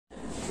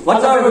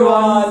What's up,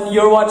 everyone?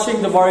 You're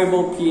watching The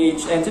Variable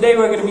PH, and today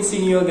we're going to be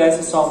singing you guys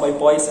a song by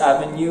Boyce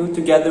Avenue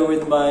together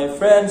with my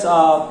friends.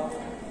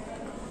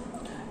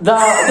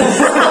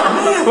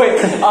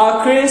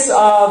 Chris,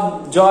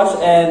 Josh,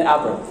 and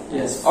Albert.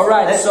 Yes. All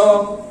right.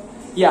 So,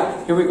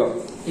 yeah, here we go.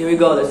 Here we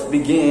go. Let's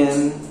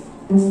begin.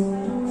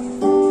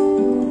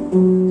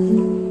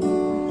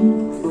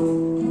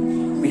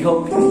 We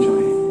hope you enjoy.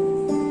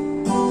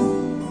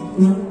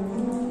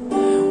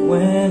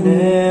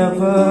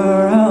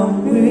 Whenever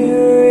I'm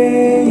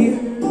weary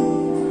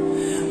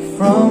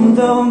from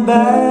the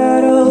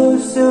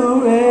battles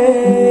that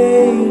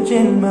rage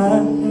in my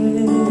head,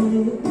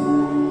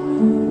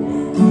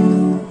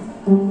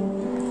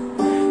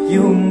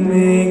 you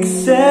make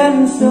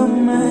sense of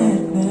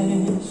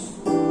madness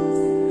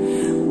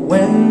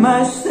when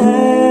my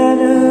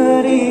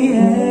sanity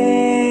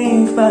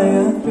hangs by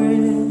a thread.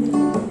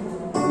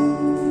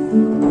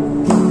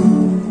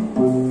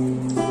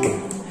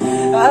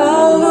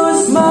 I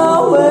lose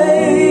my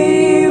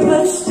way,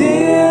 but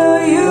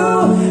still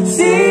you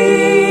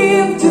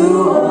seem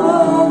to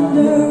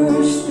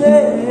understand.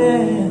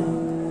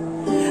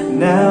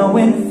 Now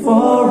and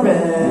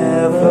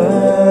forever,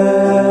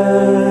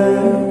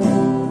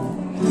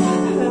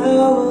 I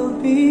will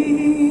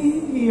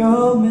be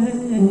your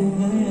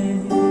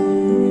man.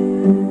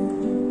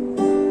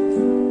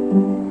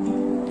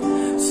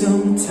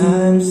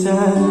 Sometimes I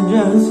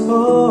just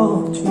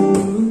hold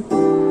you,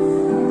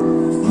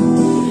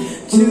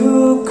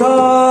 too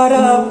caught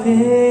up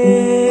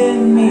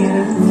in me.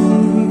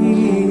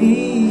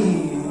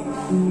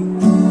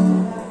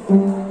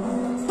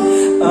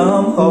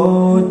 I'm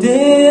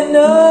holding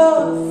a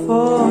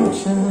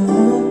fortune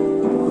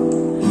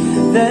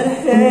that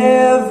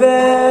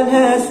heaven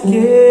has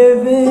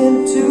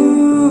given to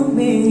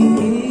me,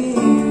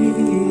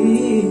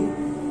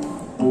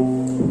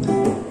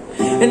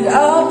 and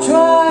I'll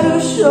try to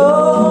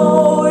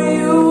show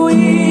you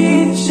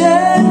each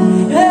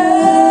and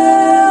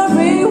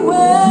every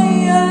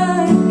way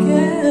I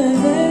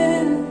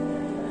can.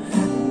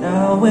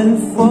 Now and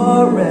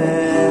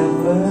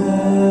forever,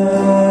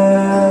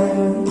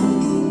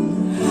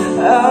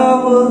 I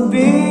will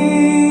be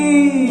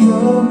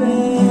your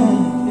man.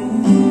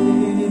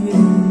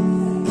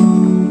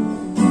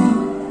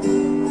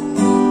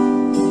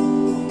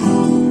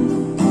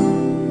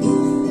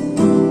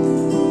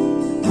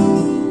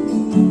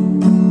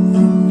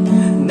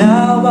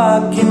 Now I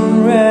can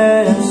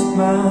rest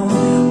my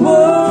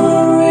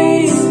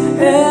worries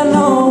and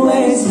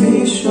always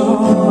be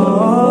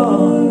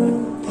sure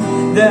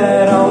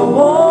that I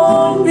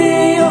won't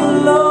be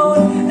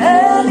alone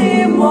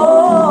anymore.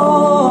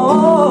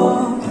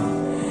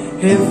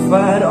 If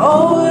I'd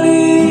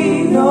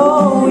only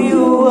know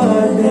you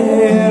were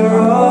there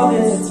all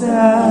this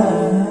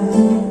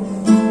time,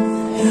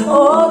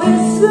 all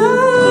this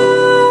time.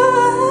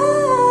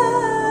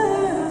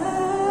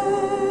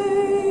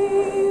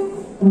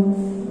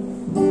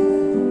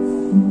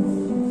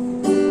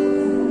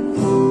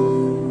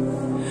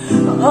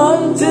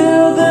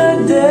 Until the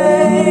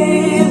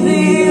day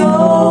the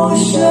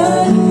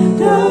ocean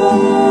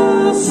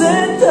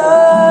doesn't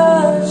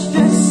touch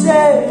the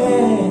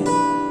sand.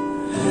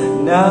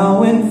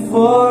 Now and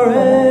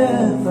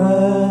forever,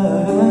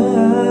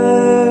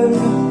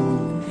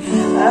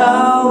 I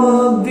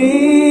will be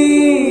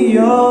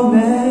your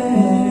man.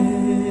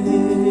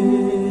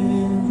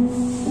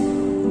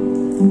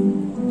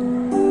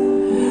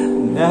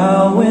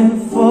 Now and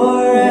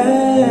forever,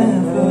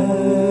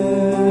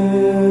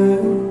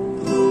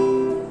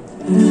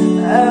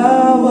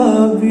 I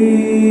will be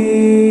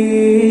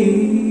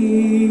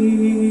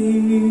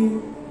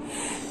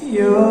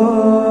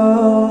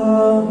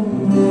your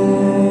man.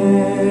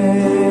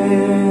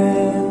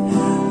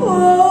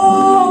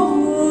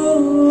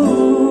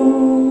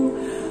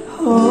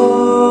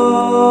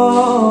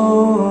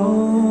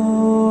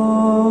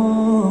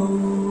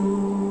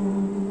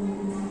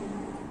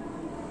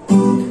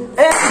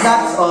 And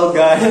that's all,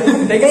 guys.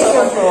 Thank you so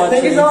much for watching.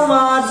 Thank you so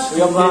much. We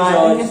hope you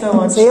enjoyed. Thank you so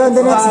much. See you on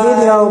the next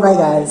video. Bye,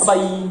 guys.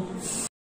 Bye.